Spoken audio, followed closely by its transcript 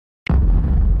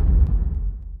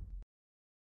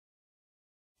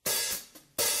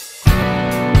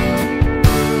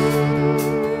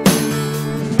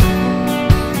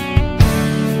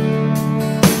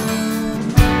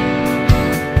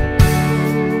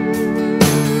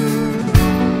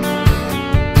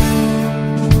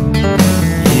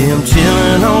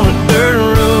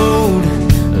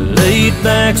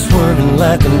back swerving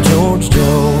like I'm George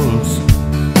Jones.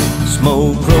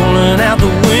 Smoke rolling out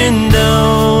the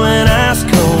window and ice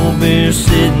cold beer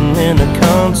sitting in the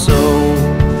console.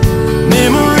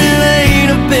 Memory laid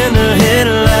up in the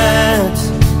headlights,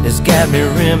 it's got me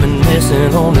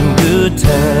reminiscing on them good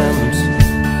times.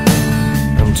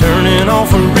 I'm turning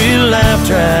off a real life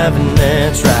driving,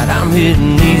 that's right, I'm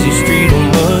hitting easy street on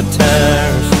mud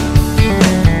tires.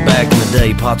 Back in the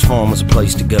day, Potts Farm was a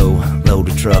place to go. Load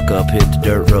the truck up, hit the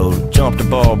dirt road, jump the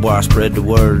barbed wire, spread the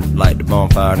word, light the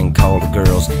bonfire and call the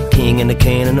girls. King in the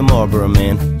can and the Marlboro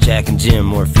man, Jack and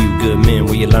Jim were a few good men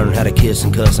where you learn how to kiss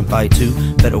and cuss and fight too.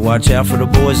 Better watch out for the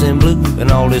boys in blue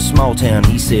and all this small town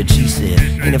he said, she said.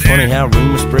 Ain't it funny how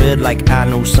rumors spread like I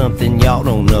know something y'all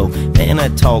don't know? Man,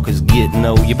 that talk is getting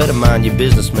old. You better mind your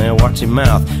business, man, watch your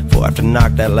mouth before I have to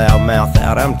knock that loud mouth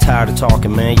out. I'm tired of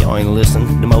talking, man, y'all ain't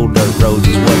listening. Them old dirt roads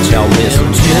is what y'all missing.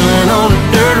 I'm chilling on a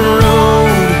dirt road,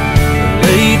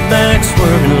 laid back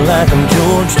swerving like I'm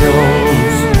George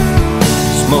Jones.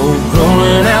 Smoke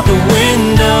rolling out the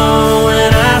window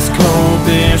and ice cold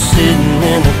beer sitting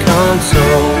in the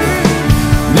console.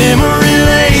 Memory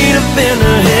laid up in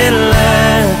the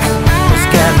headlights, it's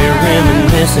got me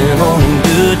reminiscing on them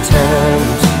good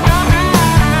times.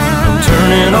 I'm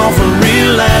turning off a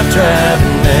real life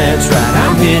driving, that's right,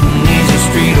 I'm hitting easy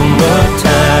street on mud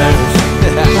tires.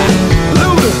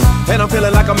 And I'm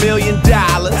feeling like $1 million,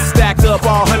 stacked up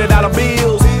all $100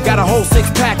 bills. Got a whole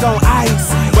 6-pack on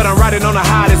ice, but I'm riding on the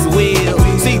hottest wheel.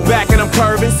 Seat back and I'm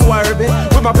curving, swerving,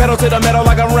 with my pedal to the metal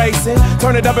like I'm racing.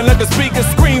 Turn it up and let the speakers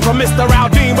scream for Mr.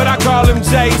 Aldean, but I call him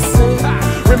Jason.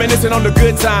 Reminiscing on the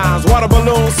good times, water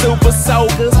balloons, super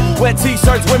soakers, wet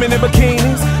t-shirts, women in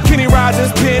bikinis, Kenny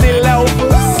Rogers, penny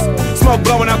loafers. Smoke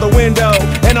blowing out the window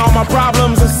and all my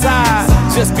problems aside,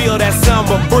 just feel that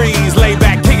summer breeze, lay back